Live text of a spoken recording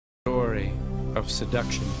Story of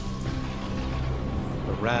seduction,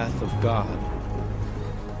 the wrath of God,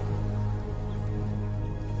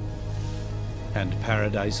 and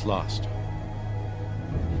Paradise Lost.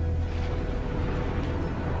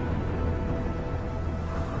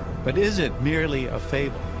 But is it merely a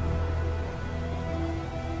fable?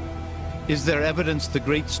 Is there evidence the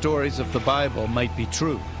great stories of the Bible might be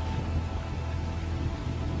true?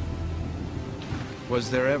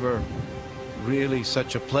 Was there ever really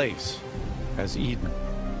such a place as Eden?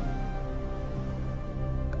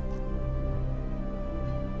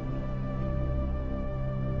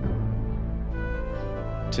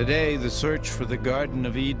 Today, the search for the Garden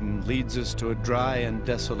of Eden leads us to a dry and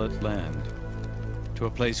desolate land, to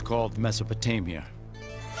a place called Mesopotamia.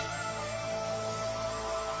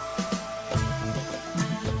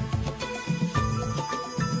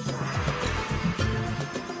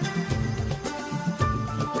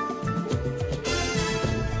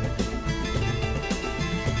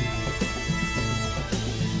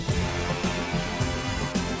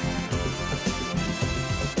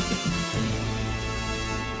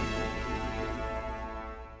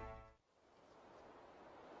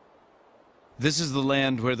 This is the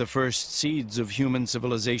land where the first seeds of human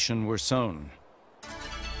civilization were sown.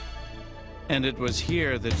 And it was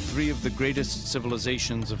here that three of the greatest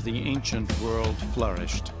civilizations of the ancient world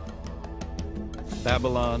flourished: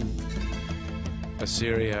 Babylon,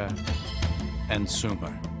 Assyria, and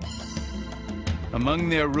Sumer. Among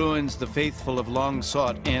their ruins, the faithful have long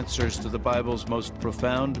sought answers to the Bible's most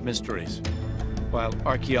profound mysteries, while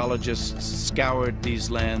archaeologists scoured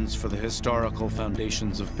these lands for the historical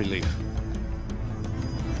foundations of belief.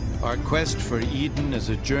 Our quest for Eden is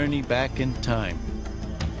a journey back in time.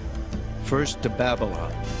 First to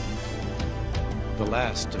Babylon, the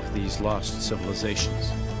last of these lost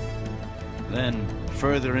civilizations. Then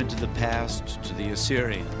further into the past to the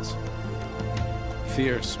Assyrians,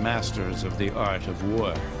 fierce masters of the art of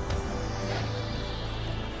war.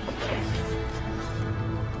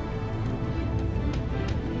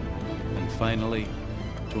 And finally,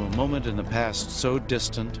 to a moment in the past so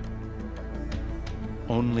distant,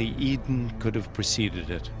 only Eden could have preceded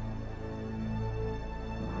it.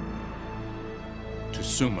 To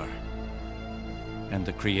Sumer and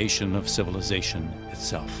the creation of civilization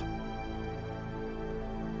itself.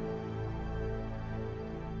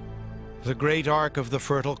 The great arc of the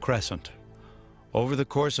Fertile Crescent. Over the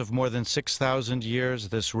course of more than 6,000 years,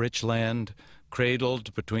 this rich land,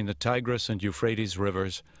 cradled between the Tigris and Euphrates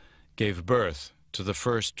rivers, gave birth to the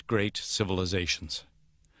first great civilizations.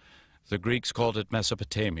 The Greeks called it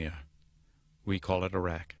Mesopotamia. We call it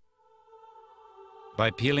Iraq. By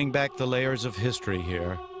peeling back the layers of history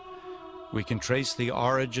here, we can trace the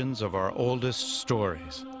origins of our oldest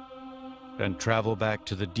stories and travel back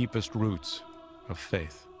to the deepest roots of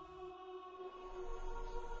faith.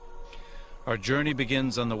 Our journey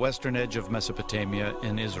begins on the western edge of Mesopotamia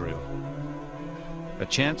in Israel. A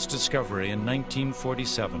chance discovery in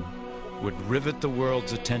 1947 would rivet the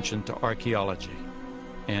world's attention to archaeology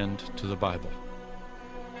and to the Bible.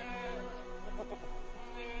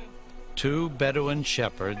 Two Bedouin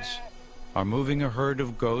shepherds are moving a herd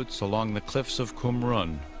of goats along the cliffs of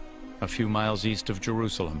Qumrun, a few miles east of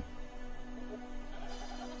Jerusalem.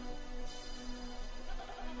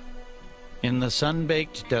 In the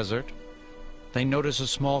sun-baked desert, they notice a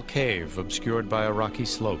small cave obscured by a rocky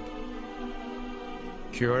slope.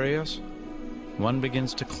 Curious, one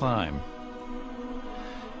begins to climb.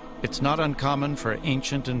 It's not uncommon for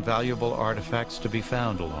ancient and valuable artifacts to be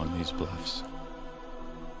found along these bluffs.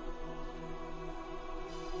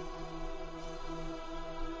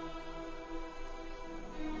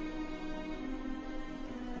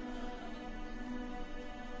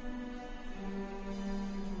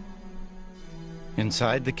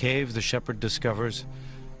 Inside the cave, the shepherd discovers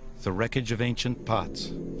the wreckage of ancient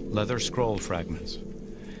pots, leather scroll fragments,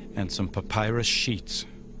 and some papyrus sheets,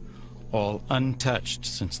 all untouched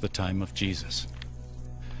since the time of Jesus.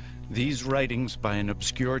 These writings by an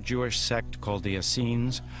obscure Jewish sect called the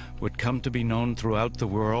Essenes would come to be known throughout the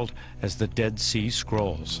world as the Dead Sea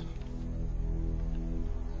Scrolls.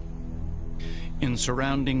 In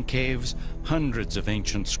surrounding caves, hundreds of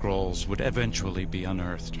ancient scrolls would eventually be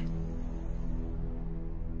unearthed.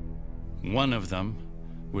 One of them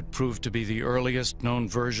would prove to be the earliest known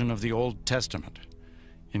version of the Old Testament,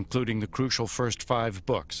 including the crucial first 5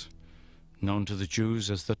 books, known to the Jews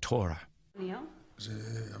as the Torah.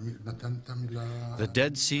 The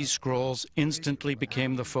Dead Sea Scrolls instantly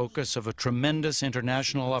became the focus of a tremendous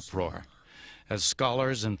international uproar as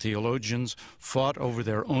scholars and theologians fought over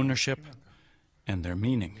their ownership and their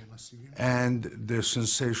meaning. And the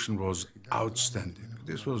sensation was outstanding.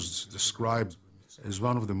 This was described as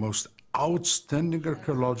one of the most outstanding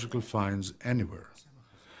archaeological finds anywhere.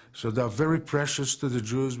 So they are very precious to the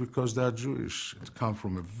Jews because they are Jewish. It comes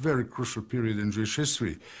from a very crucial period in Jewish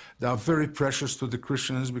history. They are very precious to the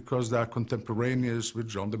Christians because they are contemporaneous with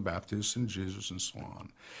John the Baptist and Jesus and so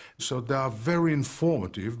on. So they are very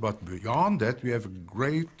informative, but beyond that, we have a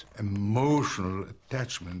great emotional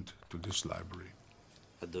attachment to this library.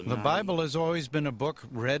 The Bible has always been a book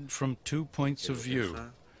read from two points of view,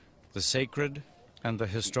 the sacred and the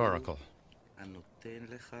historical.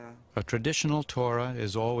 A traditional Torah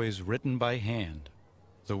is always written by hand.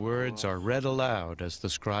 The words are read aloud as the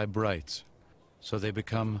scribe writes, so they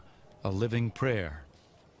become a living prayer,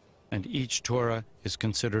 and each Torah is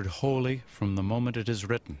considered holy from the moment it is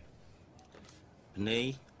written.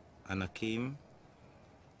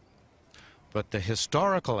 But the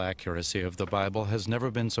historical accuracy of the Bible has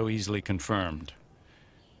never been so easily confirmed.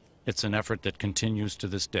 It's an effort that continues to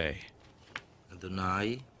this day.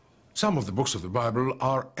 Some of the books of the Bible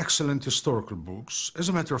are excellent historical books. As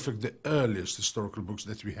a matter of fact, the earliest historical books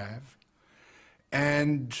that we have,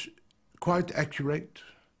 and quite accurate,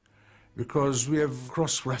 because we have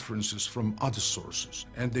cross-references from other sources,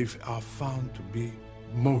 and they are found to be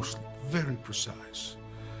mostly very precise.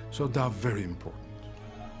 So they are very important.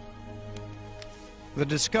 The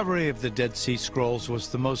discovery of the Dead Sea Scrolls was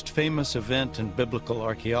the most famous event in biblical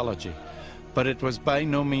archaeology, but it was by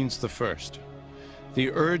no means the first. The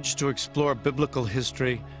urge to explore biblical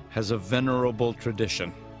history has a venerable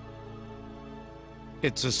tradition.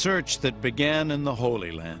 It's a search that began in the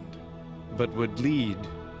Holy Land, but would lead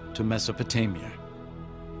to Mesopotamia.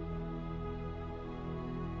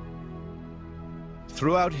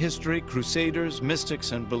 Throughout history, crusaders,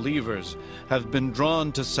 mystics, and believers have been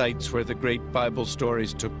drawn to sites where the great Bible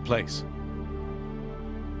stories took place.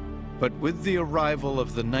 But with the arrival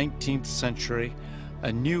of the 19th century,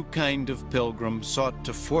 a new kind of pilgrim sought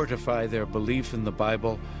to fortify their belief in the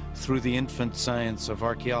Bible through the infant science of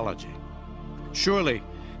archaeology. Surely,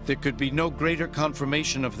 there could be no greater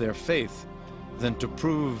confirmation of their faith than to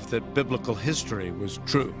prove that biblical history was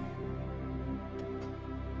true.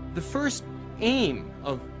 The first aim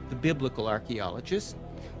of the biblical archaeologists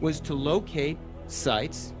was to locate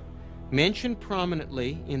sites mentioned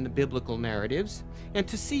prominently in the biblical narratives and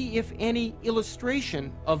to see if any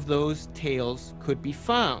illustration of those tales could be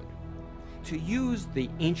found. To use the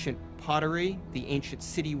ancient pottery, the ancient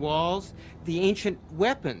city walls, the ancient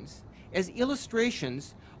weapons as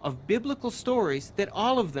illustrations of biblical stories that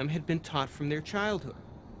all of them had been taught from their childhood.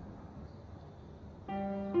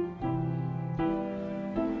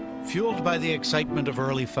 Fueled by the excitement of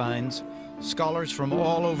early finds, scholars from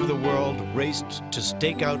all over the world raced to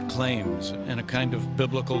stake out claims in a kind of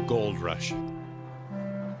biblical gold rush.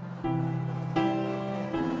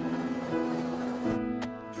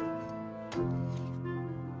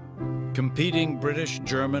 Competing British,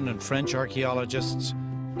 German, and French archaeologists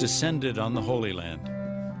descended on the Holy Land.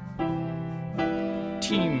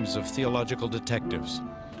 Teams of theological detectives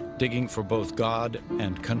digging for both God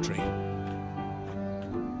and country.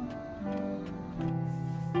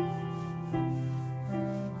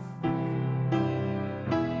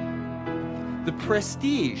 The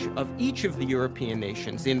prestige of each of the European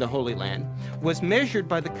nations in the Holy Land was measured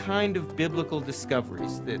by the kind of biblical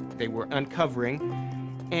discoveries that they were uncovering,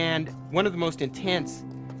 and one of the most intense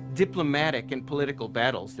diplomatic and political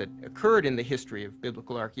battles that occurred in the history of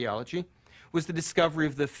biblical archaeology was the discovery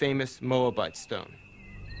of the famous Moabite stone.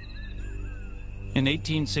 In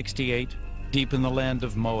 1868, deep in the land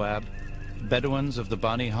of Moab, Bedouins of the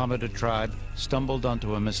Bani Hammada tribe stumbled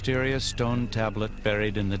onto a mysterious stone tablet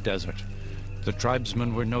buried in the desert. The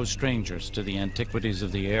tribesmen were no strangers to the antiquities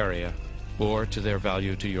of the area or to their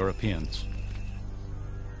value to Europeans.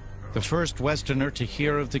 The first Westerner to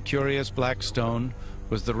hear of the curious black stone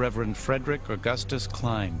was the Reverend Frederick Augustus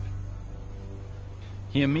Klein.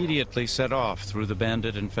 He immediately set off through the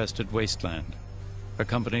bandit-infested wasteland,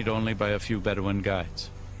 accompanied only by a few Bedouin guides.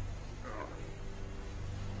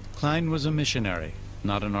 Klein was a missionary,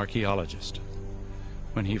 not an archaeologist.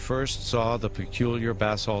 When he first saw the peculiar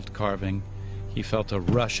basalt carving, he felt a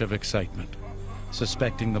rush of excitement,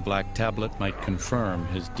 suspecting the black tablet might confirm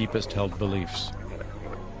his deepest-held beliefs.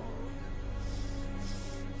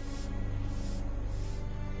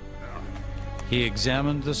 He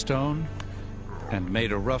examined the stone and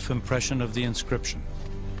made a rough impression of the inscription.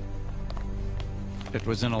 It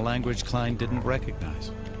was in a language Klein didn't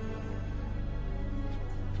recognize.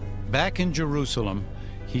 Back in Jerusalem,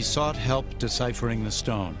 he sought help deciphering the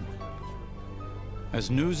stone. As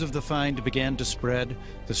news of the find began to spread,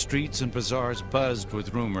 the streets and bazaars buzzed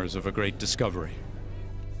with rumors of a great discovery.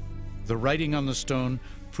 The writing on the stone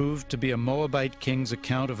proved to be a Moabite king's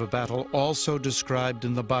account of a battle also described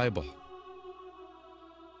in the Bible.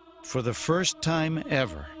 For the first time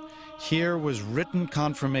ever, here was written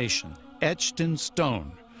confirmation, etched in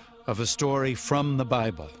stone, of a story from the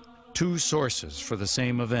Bible. Two sources for the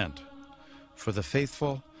same event. For the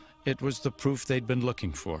faithful, it was the proof they'd been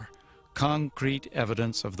looking for, concrete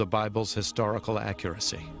evidence of the Bible's historical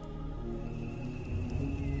accuracy.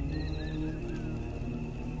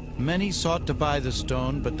 Many sought to buy the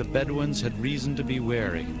stone, but the Bedouins had reason to be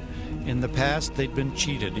wary. In the past, they'd been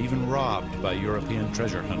cheated, even robbed by European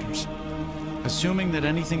treasure hunters. Assuming that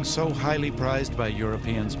anything so highly prized by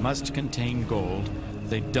Europeans must contain gold,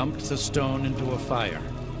 they dumped the stone into a fire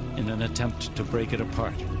in an attempt to break it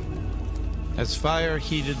apart. As fire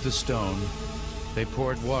heated the stone, they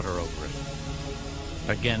poured water over it,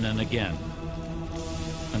 again and again,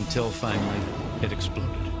 until finally it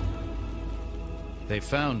exploded. They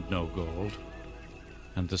found no gold,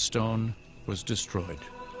 and the stone was destroyed.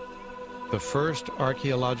 The first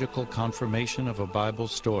archaeological confirmation of a Bible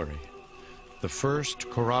story, the first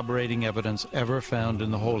corroborating evidence ever found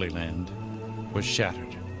in the Holy Land, was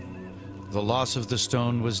shattered. The loss of the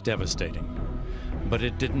stone was devastating, but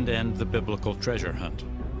it didn't end the biblical treasure hunt.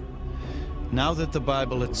 Now that the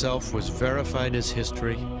Bible itself was verified as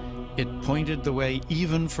history, it pointed the way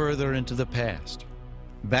even further into the past,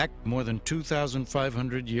 back more than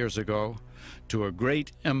 2,500 years ago, to a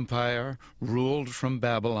great empire ruled from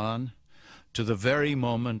Babylon, to the very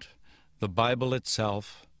moment the Bible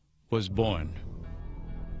itself was born.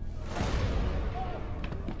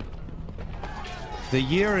 The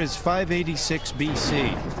year is 586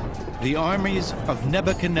 BC. The armies of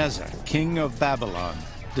Nebuchadnezzar, king of Babylon,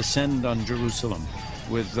 descend on Jerusalem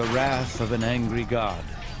with the wrath of an angry God.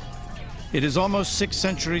 It is almost 6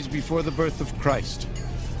 centuries before the birth of Christ.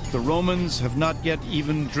 The Romans have not yet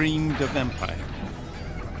even dreamed of empire.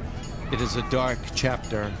 It is a dark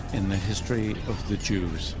chapter in the history of the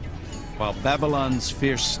Jews, while Babylon's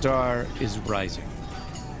fierce star is rising.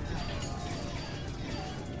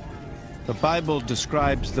 The Bible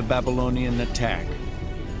describes the Babylonian attack.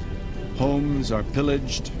 Homes are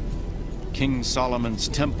pillaged, King Solomon's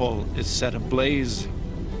temple is set ablaze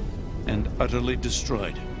and utterly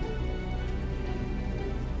destroyed.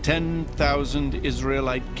 10,000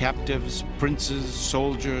 Israelite captives, princes,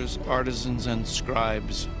 soldiers, artisans, and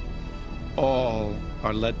scribes, all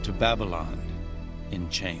are led to Babylon in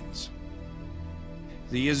chains.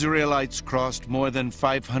 The Israelites crossed more than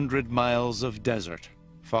 500 miles of desert,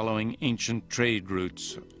 following ancient trade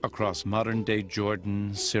routes across modern-day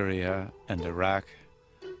Jordan, Syria, and Iraq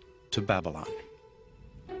to Babylon.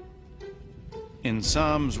 In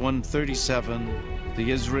Psalms 137,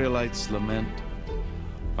 the Israelites lament,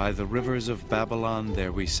 "By the rivers of Babylon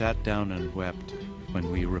there we sat down and wept when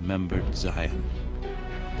we remembered Zion.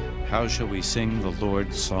 How shall we sing the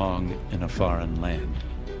Lord's song in a foreign land?"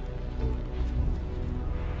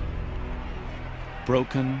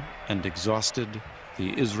 Broken and exhausted,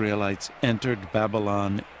 the Israelites entered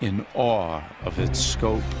Babylon in awe of its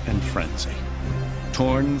scope and frenzy.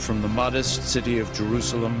 Torn from the modest city of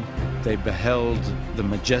Jerusalem, they beheld the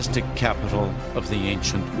majestic capital of the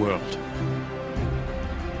ancient world.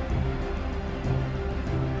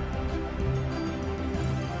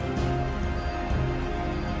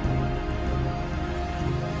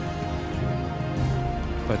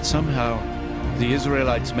 But somehow, the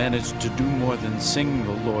Israelites managed to do more than sing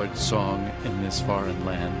the Lord's song in this foreign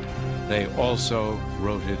land. They also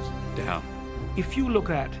wrote it down. If you look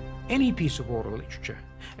at any piece of oral literature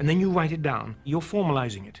and then you write it down, you're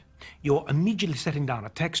formalizing it. You're immediately setting down a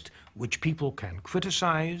text which people can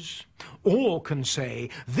criticize or can say,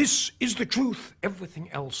 this is the truth, everything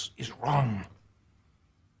else is wrong.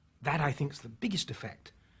 That, I think, is the biggest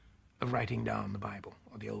effect of writing down the Bible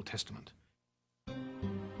or the Old Testament.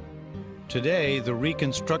 Today, the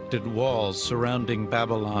reconstructed walls surrounding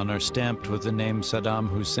Babylon are stamped with the name Saddam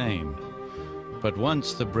Hussein. But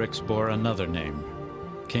once the bricks bore another name,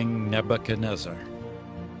 King Nebuchadnezzar.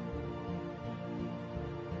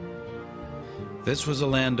 This was a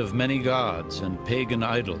land of many gods and pagan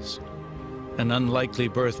idols, an unlikely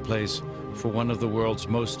birthplace for one of the world's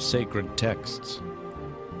most sacred texts.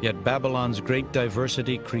 Yet Babylon's great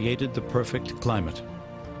diversity created the perfect climate.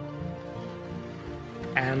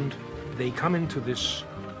 And they come into this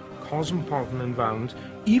cosmopolitan environment.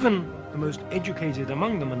 Even the most educated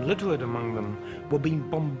among them and literate among them were being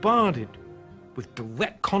bombarded with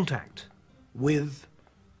direct contact with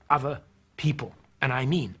other people. And I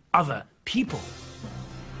mean other people.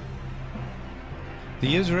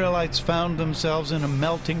 The Israelites found themselves in a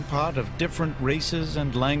melting pot of different races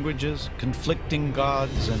and languages, conflicting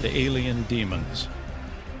gods and alien demons.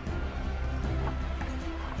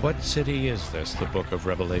 What city is this, the book of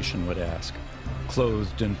Revelation would ask,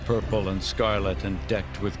 clothed in purple and scarlet and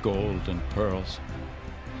decked with gold and pearls?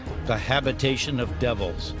 The habitation of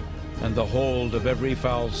devils and the hold of every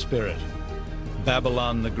foul spirit,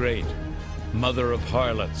 Babylon the Great, mother of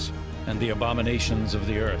harlots and the abominations of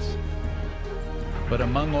the earth. But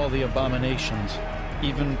among all the abominations,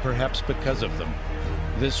 even perhaps because of them,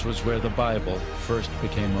 this was where the Bible first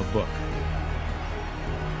became a book.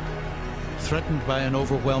 Threatened by an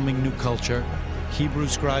overwhelming new culture, Hebrew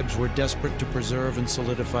scribes were desperate to preserve and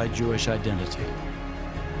solidify Jewish identity.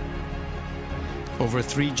 Over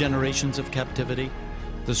 3 generations of captivity,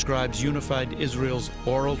 the scribes unified Israel's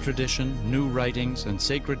oral tradition, new writings, and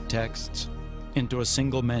sacred texts into a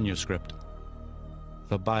single manuscript.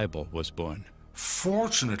 The Bible was born.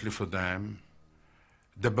 Fortunately for them,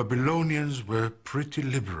 the Babylonians were pretty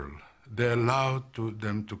liberal. They allowed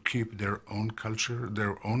them to keep their own culture,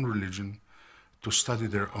 their own religion, to study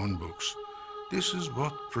their own books. This is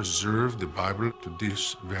what preserved the Bible to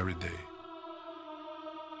this very day.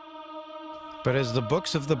 But as the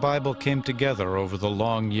books of the Bible came together over the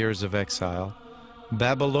long years of exile,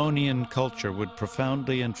 Babylonian culture would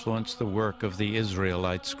profoundly influence the work of the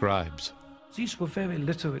Israelite scribes. These were very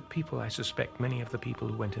literate people, I suspect, many of the people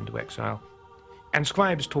who went into exile. And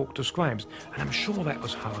scribes talked to scribes, and I'm sure that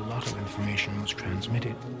was how a lot of information was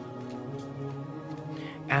transmitted.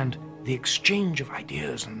 And the exchange of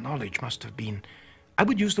ideas and knowledge must have been, I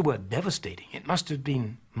would use the word devastating. It must have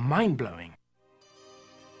been mind-blowing.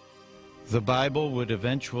 The Bible would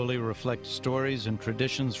eventually reflect stories and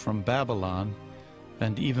traditions from Babylon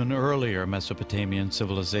and even earlier Mesopotamian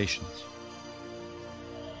civilizations.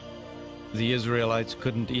 The Israelites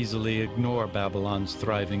couldn't easily ignore Babylon's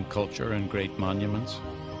thriving culture and great monuments.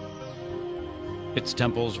 Its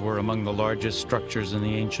temples were among the largest structures in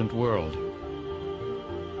the ancient world.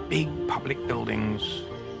 Big public buildings,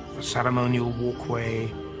 the ceremonial walkway,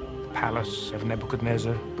 the palace of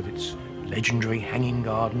Nebuchadnezzar with its legendary hanging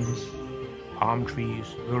gardens, palm trees,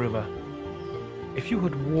 the river. If you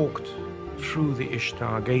had walked through the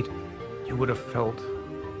Ishtar Gate, you would have felt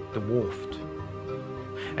dwarfed.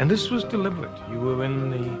 And this was deliberate. You were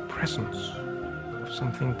in the presence of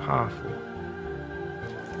something powerful.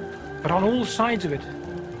 But on all sides of it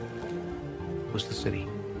was the city,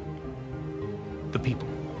 the people,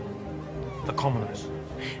 the commoners,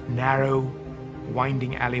 narrow,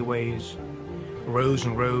 winding alleyways, rows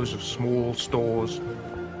and rows of small stores,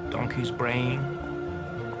 donkeys braying,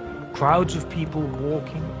 crowds of people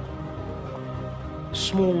walking,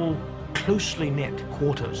 small, closely knit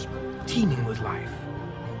quarters teeming with life.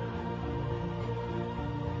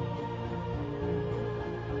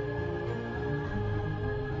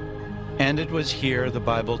 And it was here, the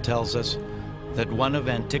Bible tells us, that one of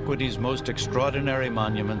antiquity's most extraordinary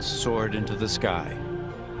monuments soared into the sky,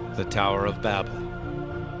 the Tower of Babel.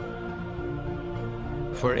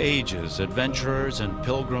 For ages, adventurers and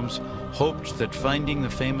pilgrims hoped that finding the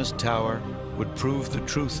famous tower would prove the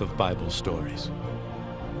truth of Bible stories.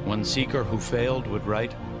 One seeker who failed would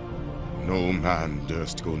write, "No man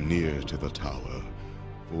durst go near to the tower,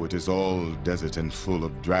 for it is all desert and full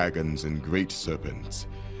of dragons and great serpents,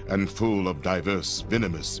 and full of diverse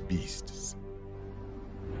venomous beasts."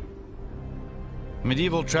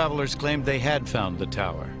 Medieval travelers claimed they had found the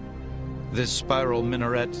tower, this spiral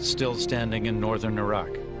minaret still standing in northern Iraq.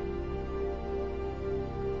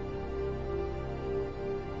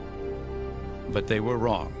 But they were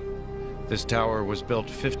wrong. This tower was built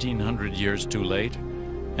 1,500 years too late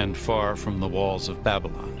and far from the walls of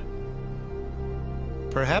Babylon.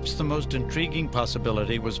 Perhaps the most intriguing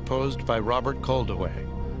possibility was posed by Robert Koldewey,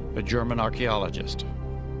 a German archaeologist.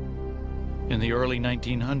 In the early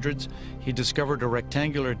 1900s, he discovered a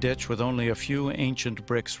rectangular ditch with only a few ancient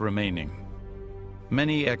bricks remaining.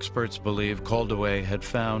 Many experts believe Koldewey had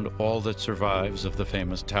found all that survives of the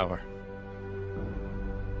famous tower.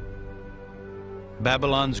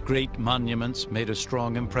 Babylon's great monuments made a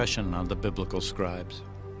strong impression on the biblical scribes.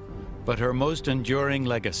 But her most enduring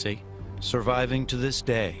legacy, surviving to this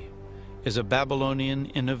day, is a Babylonian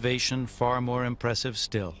innovation far more impressive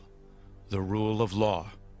still: the rule of law.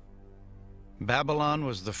 Babylon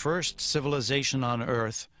was the first civilization on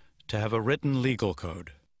Earth to have a written legal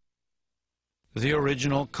code. The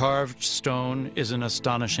original carved stone is an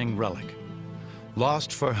astonishing relic.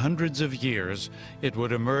 Lost for hundreds of years, it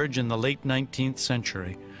would emerge in the late 19th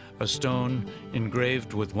century, a stone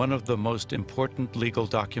engraved with one of the most important legal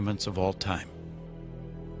documents of all time.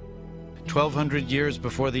 1,200 years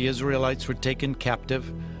before the Israelites were taken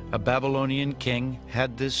captive, a Babylonian king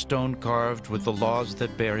had this stone carved with the laws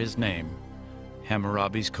that bear his name,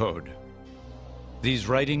 Hammurabi's Code. These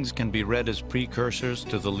writings can be read as precursors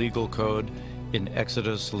to the legal code in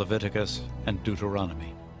Exodus, Leviticus, and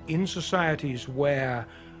Deuteronomy. In societies where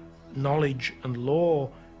knowledge and law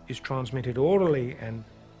is transmitted orally and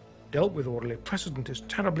dealt with orally, precedent is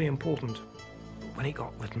terribly important. But when it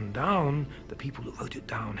got written down, the people who wrote it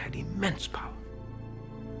down had immense power.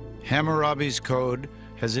 Hammurabi's Code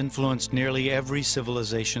has influenced nearly every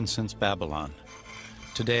civilization since Babylon.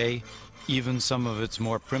 Today, even some of its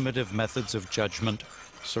more primitive methods of judgment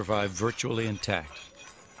survive virtually intact.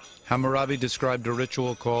 Hammurabi described a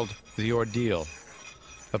ritual called the ordeal,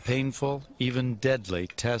 a painful, even deadly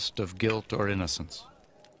test of guilt or innocence.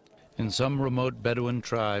 In some remote Bedouin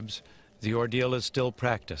tribes, the ordeal is still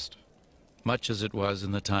practiced, much as it was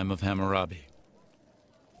in the time of Hammurabi.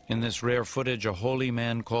 In this rare footage, a holy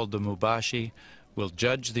man called the Mubashi will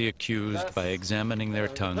judge the accused by examining their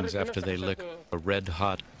tongues after they lick a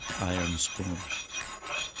red-hot iron spoon.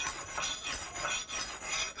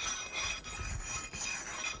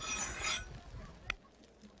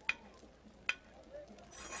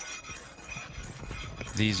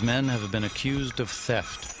 These men have been accused of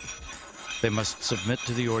theft. They must submit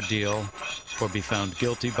to the ordeal or be found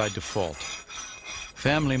guilty by default.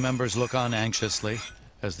 Family members look on anxiously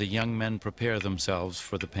as the young men prepare themselves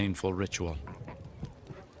for the painful ritual.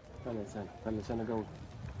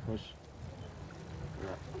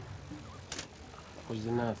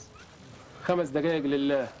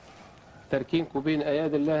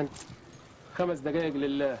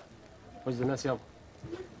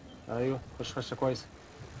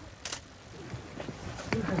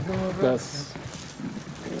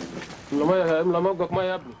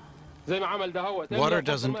 Water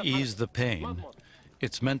doesn't ease the pain.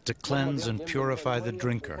 It's meant to cleanse and purify the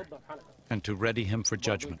drinker and to ready him for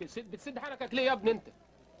judgment.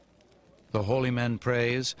 The holy man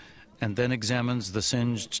prays and then examines the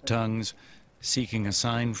singed tongues, seeking a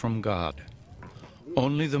sign from God.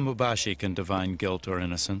 Only the Mubashi can divine guilt or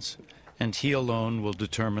innocence, and he alone will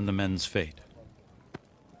determine the men's fate.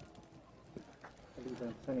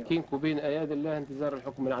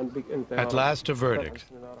 At last, a verdict.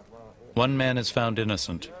 One man is found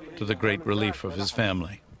innocent, to the great relief of his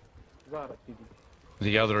family.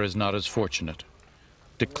 The other is not as fortunate.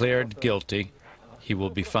 Declared guilty, he will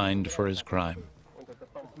be fined for his crime.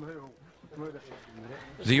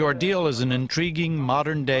 The ordeal is an intriguing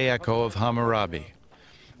modern-day echo of Hammurabi,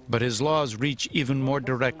 but his laws reach even more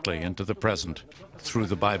directly into the present through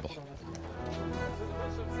the Bible.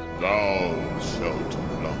 Thou shalt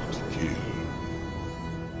not kill.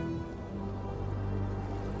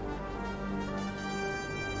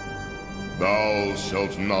 Thou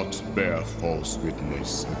shalt not bear false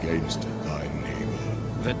witness against thy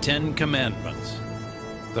neighbor. The Ten Commandments,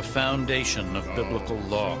 the foundation of biblical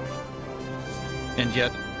law, and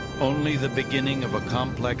yet only the beginning of a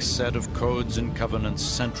complex set of codes and covenants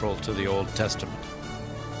central to the Old Testament.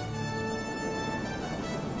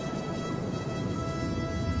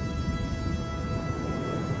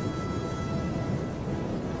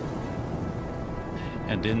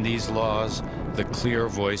 And in these laws, the clear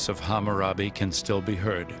voice of Hammurabi can still be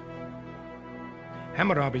heard.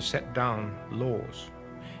 Hammurabi set down laws.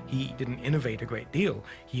 He didn't innovate a great deal.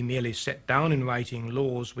 He merely set down in writing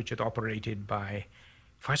laws which had operated by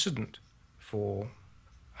precedent for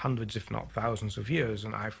hundreds, if not thousands of years,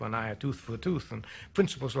 an eye for an eye, a tooth for a tooth, and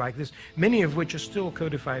principles like this, many of which are still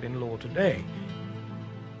codified in law today.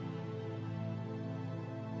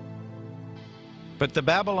 But the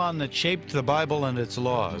Babylon that shaped the Bible and its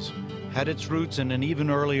laws had its roots in an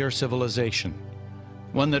even earlier civilization,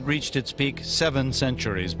 one that reached its peak 7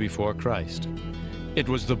 centuries before Christ. It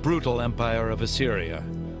was the brutal empire of Assyria,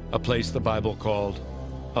 a place the Bible called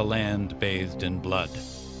a land bathed in blood.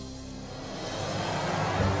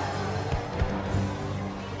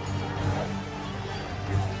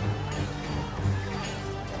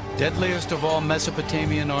 Deadliest of all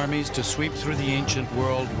Mesopotamian armies to sweep through the ancient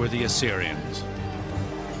world were the Assyrians.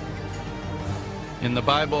 In the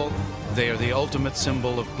Bible, they are the ultimate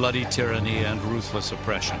symbol of bloody tyranny and ruthless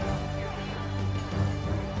oppression.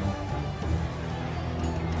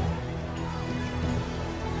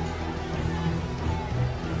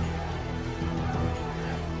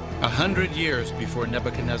 A 100 years before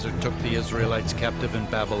Nebuchadnezzar took the Israelites captive in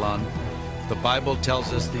Babylon, the Bible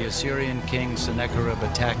tells us the Assyrian king Sennacherib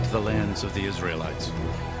attacked the lands of the Israelites.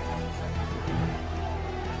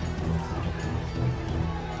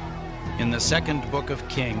 In the second book of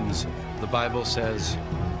Kings, the Bible says,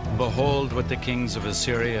 Behold what the kings of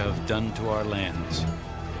Assyria have done to our lands,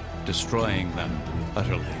 destroying them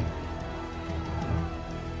utterly.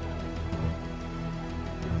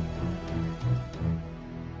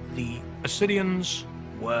 The Assyrians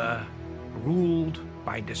were ruled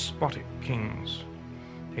by despotic kings.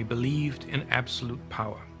 They believed in absolute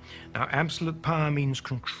power. Now, absolute power means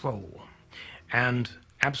control, and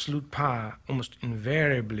absolute power almost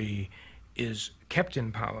invariably is kept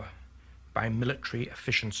in power by military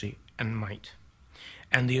efficiency and might.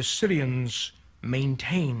 And the Assyrians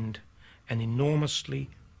maintained an enormously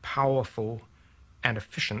powerful and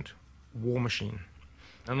efficient war machine.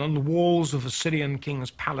 And on the walls of Assyrian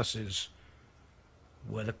kings' palaces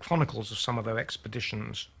were the chronicles of some of their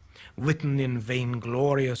expeditions, written in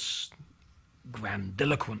vainglorious,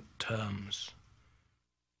 grandiloquent terms.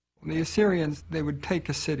 The Assyrians, they would take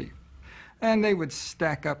a city, and they would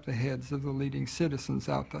stack up the heads of the leading citizens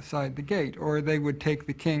outside the gate, or they would take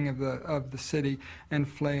the king of the city and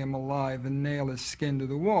flay him alive and nail his skin to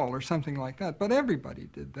the wall, or something like that. But everybody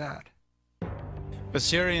did that.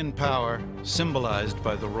 Assyrian power, symbolized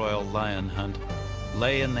by the royal lion hunt,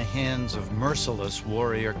 lay in the hands of merciless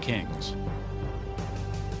warrior kings.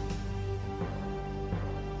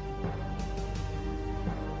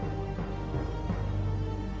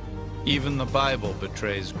 Even the Bible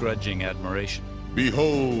betrays grudging admiration.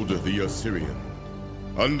 Behold the Assyrian.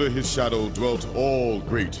 Under his shadow dwelt all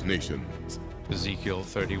great nations. Ezekiel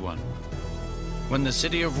 31. When the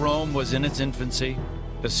city of Rome was in its infancy,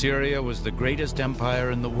 Assyria was the greatest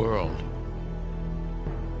empire in the world.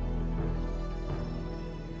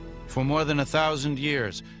 For more than 1,000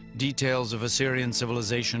 years, details of Assyrian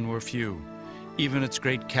civilization were few. Even its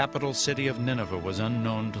great capital city of Nineveh was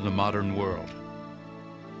unknown to the modern world.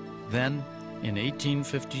 Then, in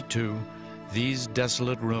 1852, these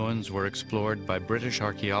desolate ruins were explored by British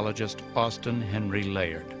archaeologist Austen Henry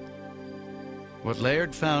Layard. What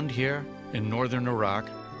Layard found here in northern Iraq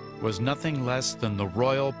was nothing less than the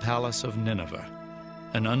royal palace of Nineveh,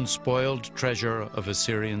 an unspoiled treasure of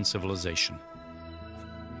Assyrian civilization.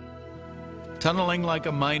 Tunneling like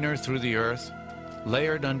a miner through the earth,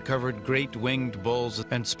 Layard uncovered great winged bulls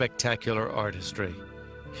and spectacular artistry,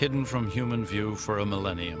 hidden from human view for a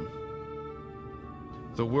millennium.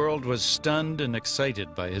 The world was stunned and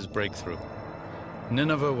excited by his breakthrough.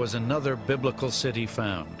 Nineveh was another biblical city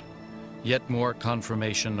found, yet more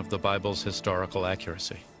confirmation of the Bible's historical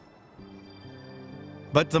accuracy.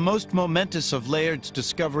 But the most momentous of Layard's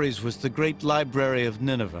discoveries was the great library of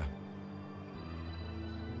Nineveh,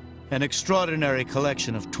 an extraordinary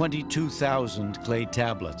collection of 22,000 clay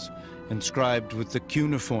tablets inscribed with the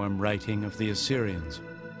cuneiform writing of the Assyrians.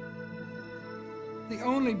 The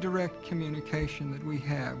only direct communication that we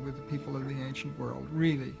have with the people of the ancient world,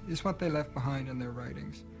 really, is what they left behind in their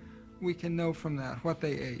writings. We can know from that what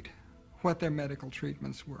they ate, what their medical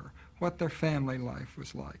treatments were, what their family life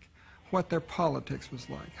was like, what their politics was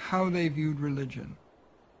like, how they viewed religion.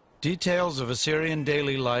 Details of Assyrian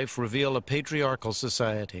daily life reveal a patriarchal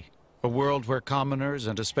society, a world where commoners,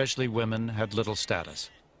 and especially women, had little status.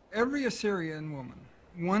 Every Assyrian woman,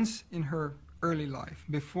 once in her early life,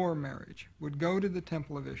 before marriage, would go to the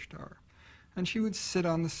temple of Ishtar, and she would sit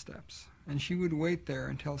on the steps, and she would wait there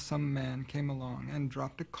until some man came along and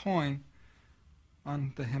dropped a coin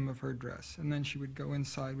on the hem of her dress, and then she would go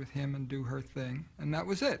inside with him and do her thing, and that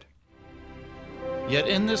was it. Yet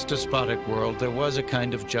in this despotic world, there was a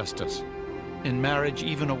kind of justice. In marriage,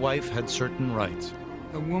 even a wife had certain rights.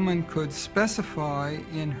 A woman could specify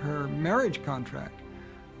in her marriage contract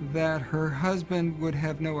that her husband would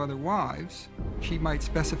have no other wives. She might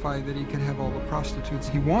specify that he could have all the prostitutes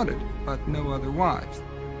he wanted, but no other wives.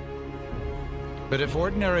 But if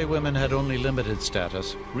ordinary women had only limited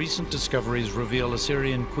status, recent discoveries reveal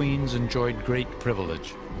Assyrian queens enjoyed great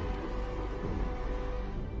privilege.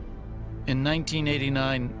 In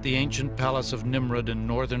 1989, the ancient palace of Nimrud in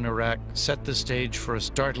northern Iraq set the stage for a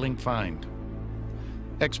startling find.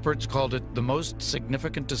 Experts called it the most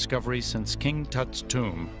significant discovery since King Tut's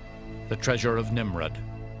tomb, the treasure of Nimrud.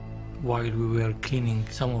 While we were cleaning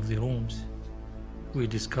some of the rooms, we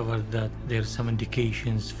discovered that there are some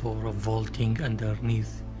indications for a vaulting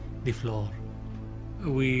underneath the floor.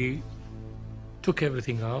 We took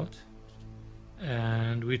everything out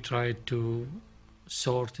and we tried to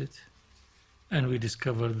sort it, and we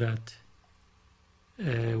discovered that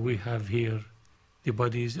we have here the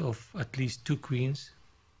bodies of at least 2 queens.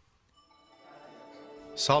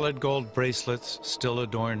 Solid gold bracelets still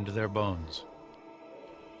adorned their bones.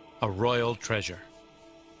 A royal treasure,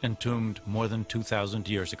 entombed more than 2,000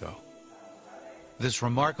 years ago. This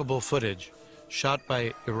remarkable footage, shot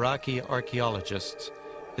by Iraqi archaeologists,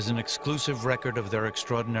 is an exclusive record of their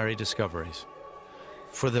extraordinary discoveries.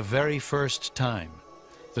 For the very first time,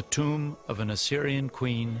 the tomb of an Assyrian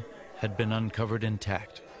queen had been uncovered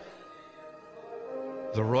intact.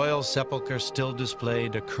 The royal sepulchre still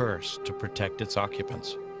displayed a curse to protect its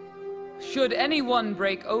occupants. Should anyone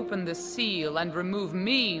break open the seal and remove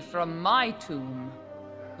me from my tomb,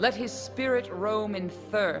 let his spirit roam in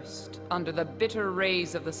thirst under the bitter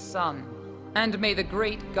rays of the sun, and may the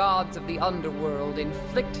great gods of the underworld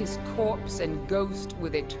inflict his corpse and ghost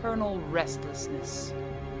with eternal restlessness.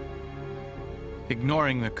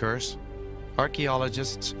 Ignoring the curse,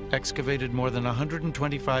 archaeologists excavated more than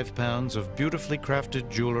 125 pounds of beautifully crafted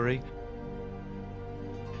jewelry,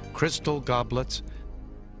 crystal goblets,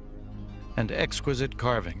 and exquisite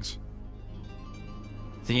carvings.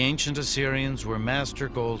 The ancient Assyrians were master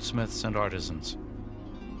goldsmiths and artisans.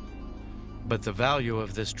 But the value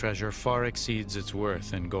of this treasure far exceeds its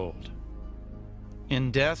worth in gold.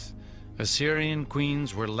 In death, Assyrian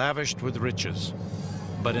queens were lavished with riches.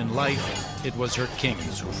 But in life, it was her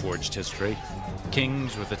kings who forged history,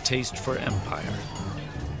 kings with a taste for empire.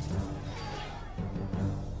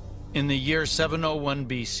 In the year 701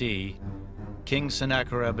 BC, King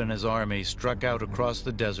Sennacherib and his army struck out across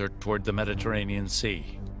the desert toward the Mediterranean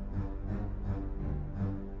Sea.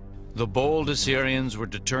 The bold Assyrians were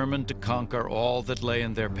determined to conquer all that lay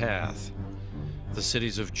in their path. The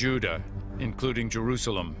cities of Judah, including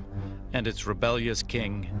Jerusalem, and its rebellious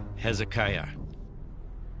king, Hezekiah.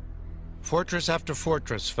 Fortress after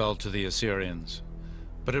fortress fell to the Assyrians,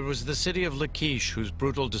 but it was the city of Lachish whose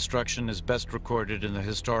brutal destruction is best recorded in the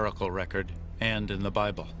historical record and in the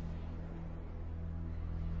Bible.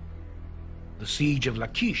 The siege of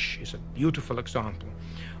Lachish is a beautiful example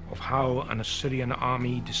of how an Assyrian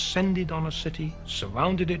army descended on a city,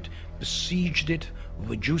 surrounded it, besieged it,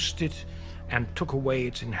 reduced it, and took away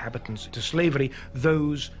its inhabitants to slavery,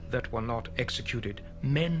 those that were not executed,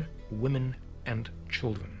 men, women, and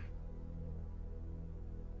children.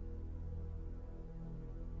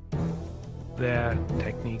 Their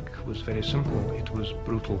technique was very simple. It was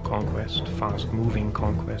brutal conquest, fast-moving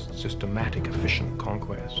conquest, systematic, efficient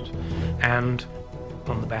conquest. And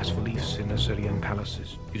on the bas-reliefs in Assyrian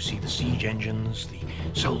palaces, you see the siege engines, the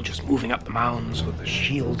soldiers moving up the mounds with the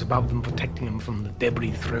shields above them, protecting them from the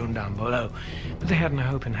debris thrown down below. But they had no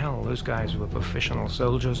hope in hell. Those guys were professional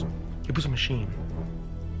soldiers. It was a machine.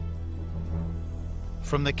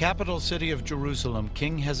 From the capital city of Jerusalem,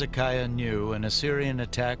 King Hezekiah knew an Assyrian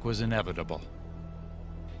attack was inevitable.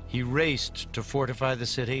 He raced to fortify the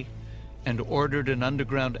city and ordered an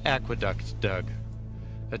underground aqueduct dug,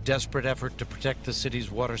 a desperate effort to protect the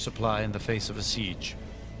city's water supply in the face of a siege.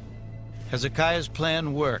 Hezekiah's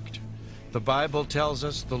plan worked. The Bible tells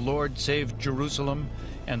us the Lord saved Jerusalem,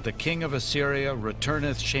 and the king of Assyria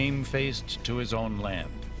returneth shamefaced to his own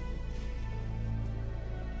land.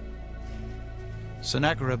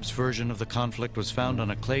 Sennacherib's version of the conflict was found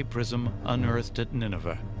on a clay prism unearthed at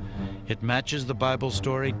Nineveh. It matches the Bible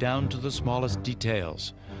story down to the smallest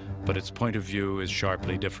details, but its point of view is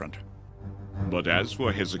sharply different. But as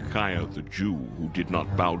for Hezekiah the Jew, who did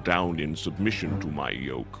not bow down in submission to my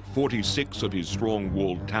yoke, 46 of his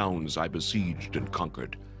strong-walled towns I besieged and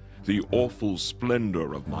conquered. The awful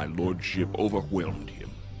splendor of my lordship overwhelmed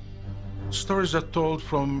him. Stories are told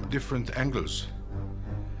from different angles,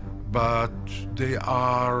 but they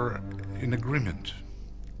are in agreement.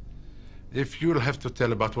 If you'll have to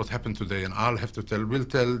tell about what happened today and I'll have to tell, we'll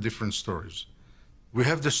tell different stories. We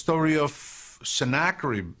have the story of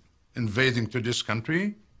Sennacherib invading to this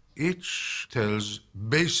country. Each tells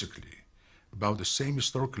basically about the same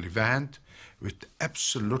historical event with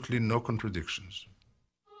absolutely no contradictions.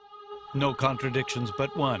 No contradictions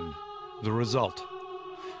but one, the result.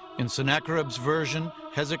 In Sennacherib's version,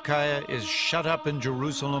 Hezekiah is shut up in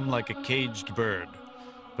Jerusalem like a caged bird.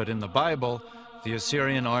 But in the Bible, the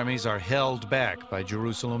Assyrian armies are held back by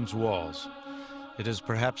Jerusalem's walls. It is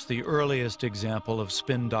perhaps the earliest example of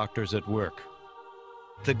spin doctors at work.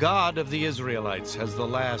 The God of the Israelites has the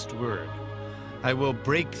last word. I will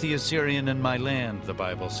break the Assyrian in my land, the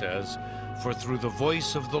Bible says, for through the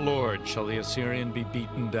voice of the Lord shall the Assyrian be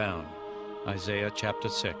beaten down. Isaiah chapter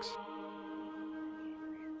 6.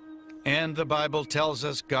 And the Bible tells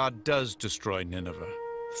us God does destroy Nineveh,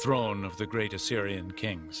 throne of the great Assyrian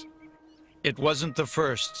kings. It wasn't the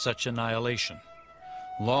first such annihilation.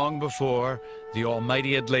 Long before, the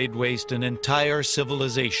Almighty had laid waste an entire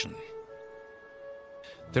civilization.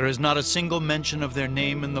 There is not a single mention of their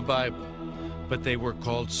name in the Bible, but they were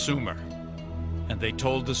called Sumer, and they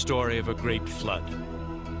told the story of a great flood.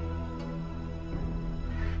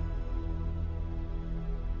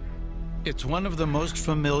 It's one of the most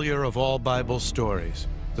familiar of all Bible stories,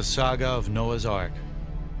 the saga of Noah's Ark.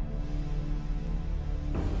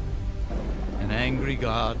 An angry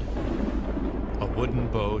god, a wooden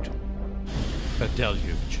boat, a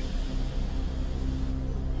deluge.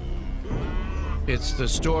 It's the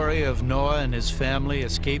story of Noah and his family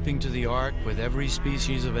escaping to the ark with every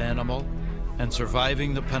species of animal and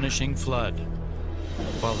surviving the punishing flood,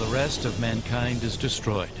 while the rest of mankind is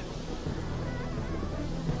destroyed.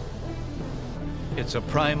 It's a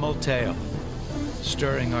primal tale,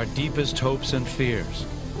 stirring our deepest hopes and fears.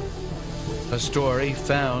 A story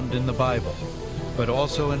found in the Bible, but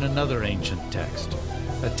also in another ancient text,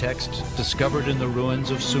 a text discovered in the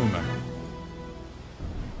ruins of Sumer.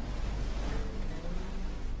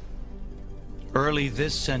 Early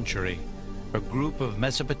this century, a group of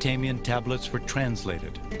Mesopotamian tablets were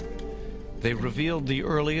translated. They revealed the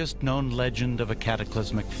earliest known legend of a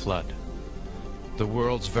cataclysmic flood. The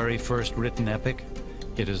world's very first written epic,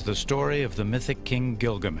 it is the story of the mythic king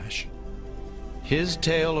Gilgamesh. His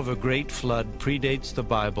tale of a great flood predates the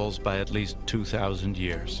Bibles by at least 2,000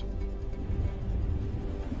 years.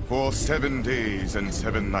 For 7 days and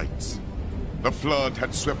 7 nights, the flood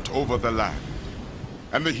had swept over the land,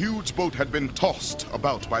 and the huge boat had been tossed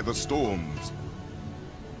about by the storms.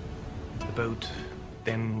 The boat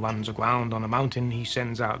then runs aground on a mountain. He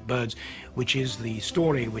sends out birds, which is the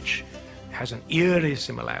story which has an eerie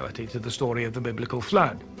similarity to the story of the biblical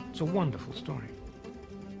flood. It's a wonderful story.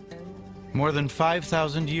 More than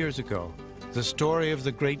 5,000 years ago, the story of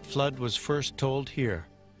the Great Flood was first told here,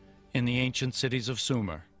 in the ancient cities of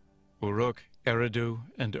Sumer, Uruk, Eridu,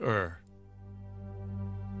 and Ur.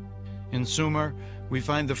 In Sumer, we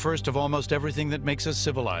find the first of almost everything that makes us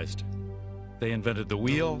civilized. They invented the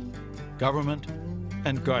wheel, government,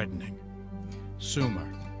 and gardening. Sumer,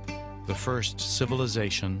 the first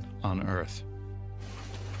civilization on Earth.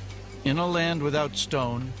 In a land without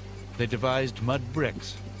stone, they devised mud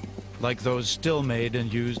bricks, like those still made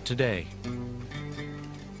and used today.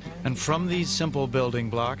 And from these simple building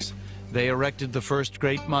blocks, they erected the first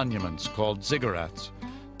great monuments called ziggurats,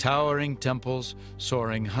 towering temples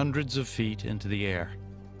soaring hundreds of feet into the air.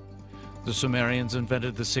 The Sumerians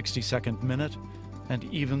invented the 60-second minute and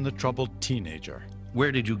even the troubled teenager.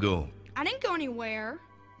 Where did you go? I didn't go anywhere.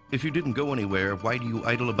 If you didn't go anywhere, why do you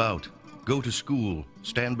idle about? Go to school,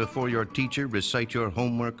 stand before your teacher, recite your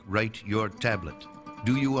homework, write your tablet.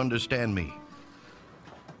 Do you understand me?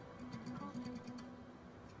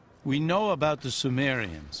 We know about the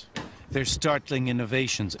Sumerians, their startling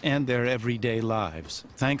innovations, and their everyday lives,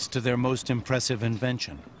 thanks to their most impressive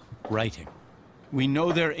invention, writing. We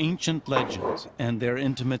know their ancient legends and their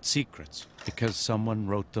intimate secrets because someone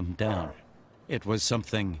wrote them down. It was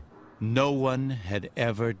something no one had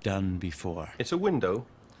ever done before. It's a window,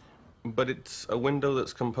 but it's a window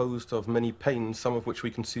that's composed of many panes, some of which we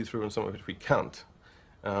can see through and some of which we can't.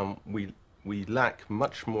 We lack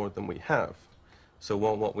much more than we have. So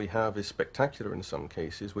while what we have is spectacular in some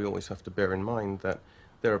cases, we always have to bear in mind that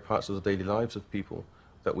there are parts of the daily lives of people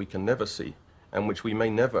that we can never see and which we may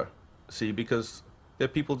never see because they're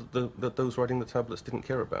people that those writing the tablets didn't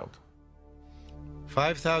care about.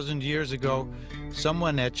 5,000 years ago,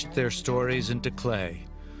 someone etched their stories into clay,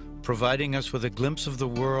 providing us with a glimpse of the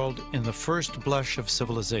world in the first blush of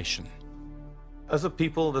civilization. As a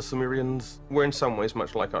people, the Sumerians were in some ways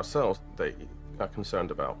much like ourselves. They are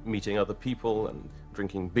concerned about meeting other people and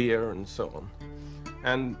drinking beer and so on.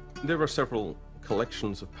 And there are several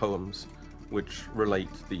collections of poems which relate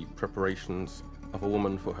the preparations of a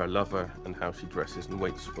woman for her lover and how she dresses and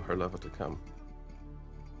waits for her lover to come.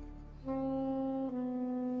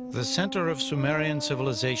 The center of Sumerian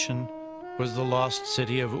civilization was the lost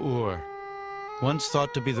city of Ur, once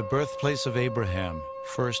thought to be the birthplace of Abraham,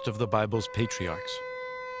 first of the Bible's patriarchs.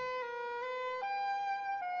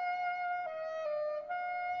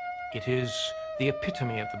 It is the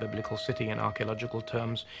epitome of the biblical city in archaeological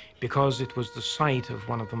terms because it was the site of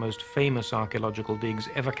one of the most famous archaeological digs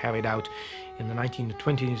ever carried out in the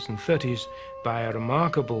 1920s and 30s by a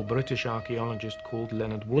remarkable British archaeologist called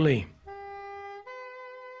Leonard Woolley.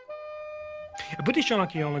 A British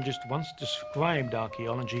archaeologist once described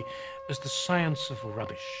archaeology as the science of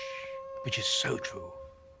rubbish, which is so true.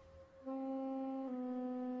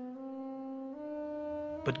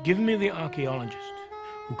 But give me the archaeologist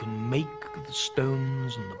who can make the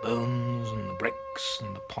stones and the bones and the bricks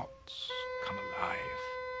and the pots come alive.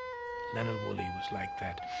 Leonard Woolley was like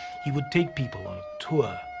that. He would take people on a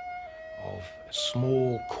tour of a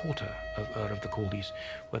small quarter of Ur of the Chaldees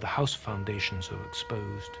where the house foundations are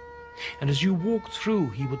exposed. And as you walked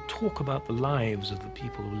through, he would talk about the lives of the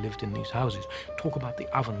people who lived in these houses, talk about the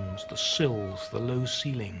ovens, the sills, the low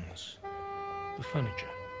ceilings, the furniture.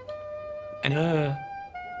 And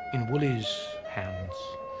in Woolley's hands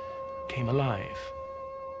came alive.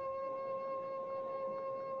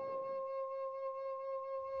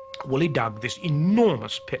 Woolley dug this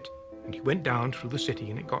enormous pit, and he went down through the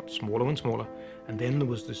city, and it got smaller and smaller, and then there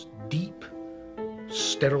was this deep,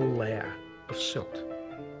 sterile layer of silt.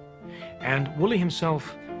 And Woolley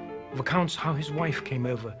himself recounts how his wife came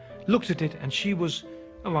over, looked at it, and she was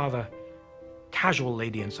a rather casual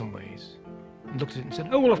lady in some ways, and looked at it and said,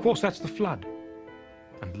 "Oh, well, of course, that's the flood."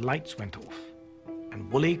 And lights went off,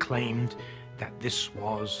 and Woolley claimed that this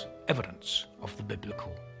was evidence of the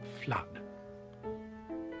biblical flood.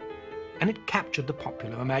 And it captured the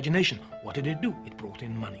popular imagination. What did it do? It brought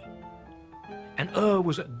in money. And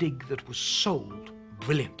was a dig that was sold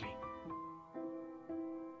brilliantly.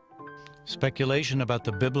 Speculation about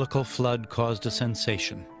the biblical flood caused a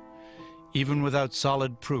sensation. Even without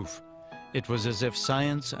solid proof, it was as if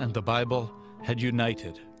science and the Bible had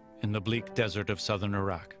united in the bleak desert of southern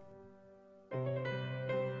Iraq.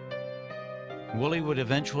 Woolley would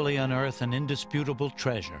eventually unearth an indisputable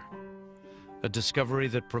treasure, a discovery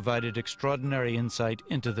that provided extraordinary insight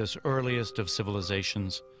into this earliest of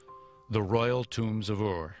civilizations, the royal tombs of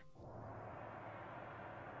Ur.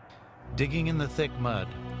 Digging in the thick mud,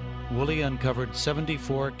 Woolley uncovered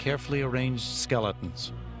 74 carefully arranged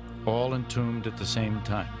skeletons, all entombed at the same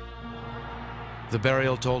time. The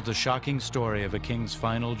burial told the shocking story of a king's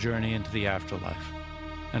final journey into the afterlife,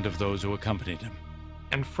 and of those who accompanied him.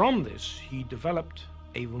 And from this, he developed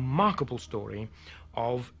a remarkable story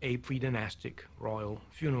of a pre-dynastic royal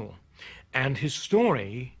funeral. And his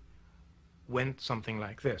story went something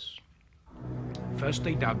like this. First,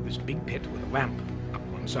 they dug this big pit with a ramp up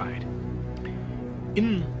one side.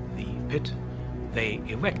 In the pit, they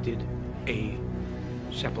erected a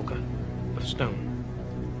sepulchre of stone,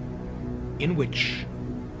 in which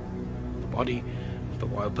the body of the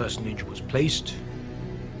royal personage was placed.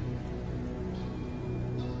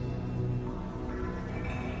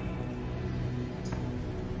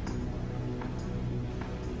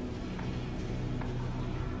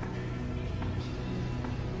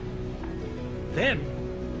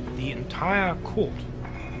 Then the entire court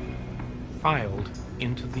filed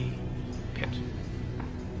into the pit.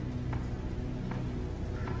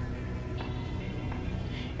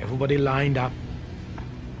 Everybody lined up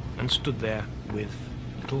and stood there with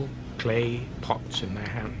little clay pots in their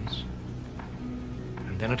hands.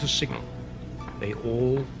 And then at a signal, they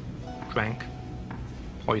all drank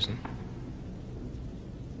poison.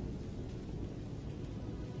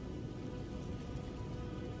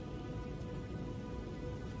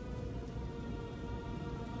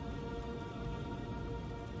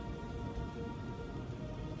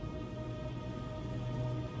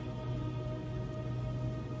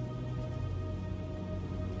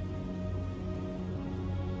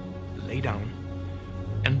 Lay down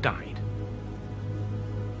and died.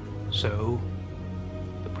 So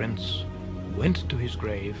the prince went to his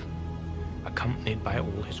grave, accompanied by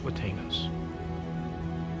all his retainers.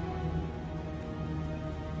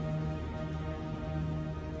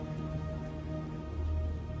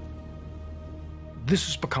 This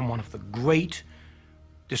has become one of the great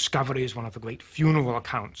discoveries, one of the great funeral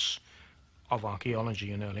accounts of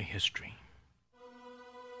archaeology in early history.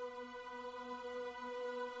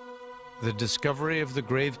 The discovery of the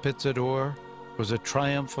grave pits at Ur was a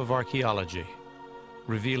triumph of archaeology,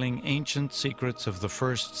 revealing ancient secrets of the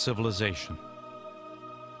first civilization.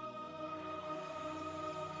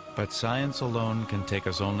 But science alone can take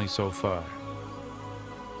us only so far.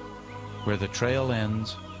 Where the trail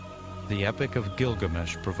ends, the Epic of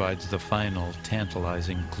Gilgamesh provides the final,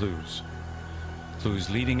 tantalizing clues. Clues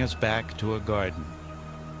leading us back to a garden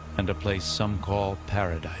and a place some call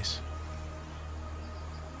paradise.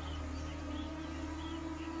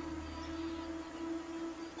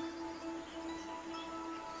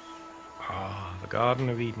 The Garden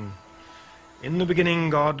of Eden. In the beginning,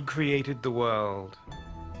 God created the world.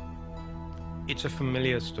 It's a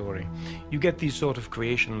familiar story. You get these sort of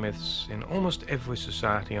creation myths in almost every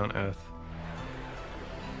society on Earth.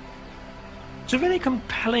 It's a very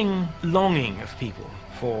compelling longing of people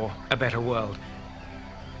for a better world.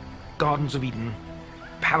 Gardens of Eden,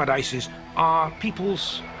 paradises, are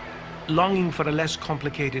people's longing for a less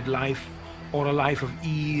complicated life, or a life of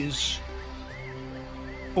ease,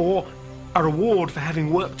 or a reward for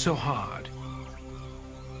having worked so hard.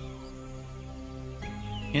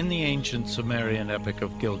 In the ancient Sumerian Epic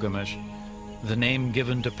of Gilgamesh, the name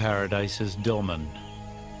given to paradise is Dilmun.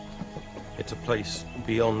 It's a place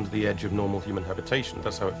beyond the edge of normal human habitation.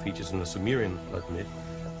 That's how it features in the Sumerian flood myth.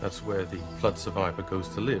 That's where the flood survivor goes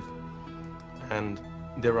to live. And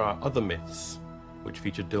there are other myths which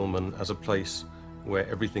feature Dilmun as a place where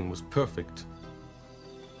everything was perfect.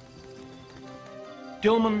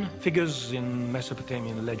 Dilmun figures in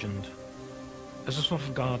Mesopotamian legend as a sort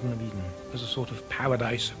of Garden of Eden, as a sort of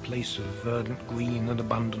paradise, a place of verdant green and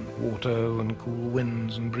abundant water and cool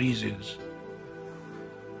winds and breezes.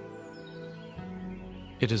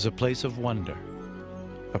 It is a place of wonder,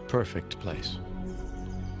 a perfect place.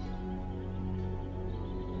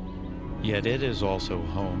 Yet it is also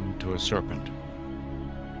home to a serpent.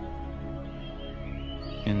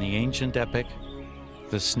 In the ancient epic,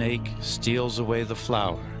 the snake steals away the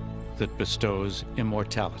flower that bestows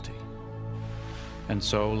immortality. And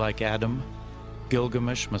so, like Adam,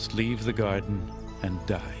 Gilgamesh must leave the garden and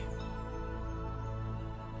die.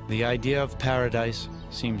 The idea of paradise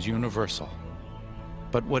seems universal.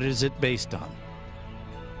 But what is it based on?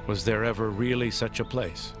 Was there ever really such a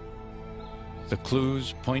place? The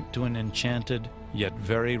clues point to an enchanted, yet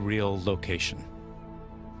very real location.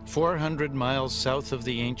 400 miles south of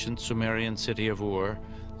the ancient Sumerian city of Ur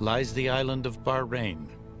lies the island of Bahrain,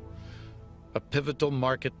 a pivotal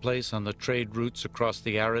marketplace on the trade routes across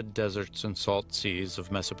the arid deserts and salt seas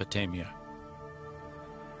of Mesopotamia.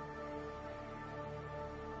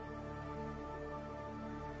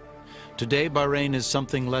 Today, Bahrain is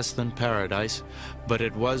something less than paradise, but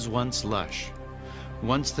it was once lush.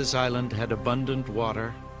 Once this island had abundant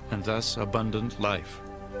water and thus abundant life.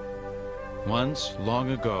 Once,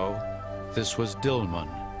 long ago, this was Dilmun.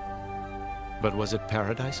 But was it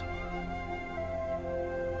paradise?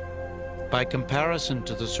 By comparison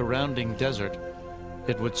to the surrounding desert,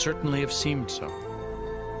 it would certainly have seemed so.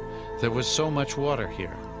 There was so much water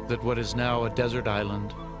here that what is now a desert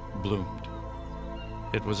island bloomed.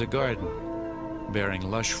 It was a garden bearing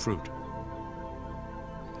lush fruit.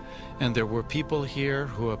 And there were people here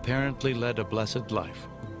who apparently led a blessed life.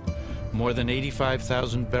 More than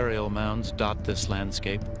 85,000 burial mounds dot this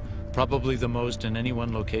landscape, probably the most in any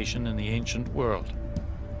one location in the ancient world.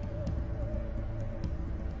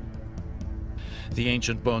 The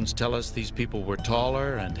ancient bones tell us these people were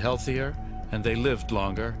taller and healthier, and they lived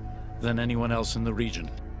longer than anyone else in the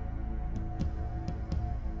region.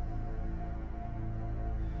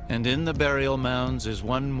 And in the burial mounds is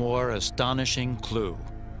one more astonishing clue: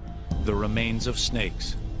 the remains of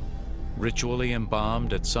snakes, ritually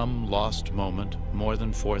embalmed at some lost moment more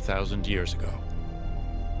than 4,000 years ago.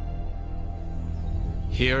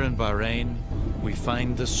 Here in Bahrain, we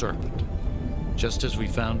find the serpent, just as we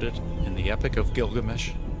found it in the Epic of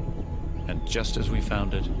Gilgamesh, and just as we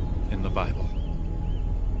found it in the Bible.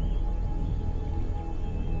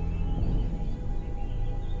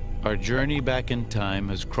 Our journey back in time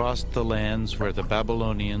has crossed the lands where the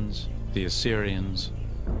Babylonians, the Assyrians,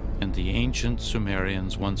 and the ancient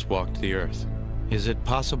Sumerians once walked the earth. Is it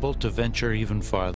possible to venture even farther?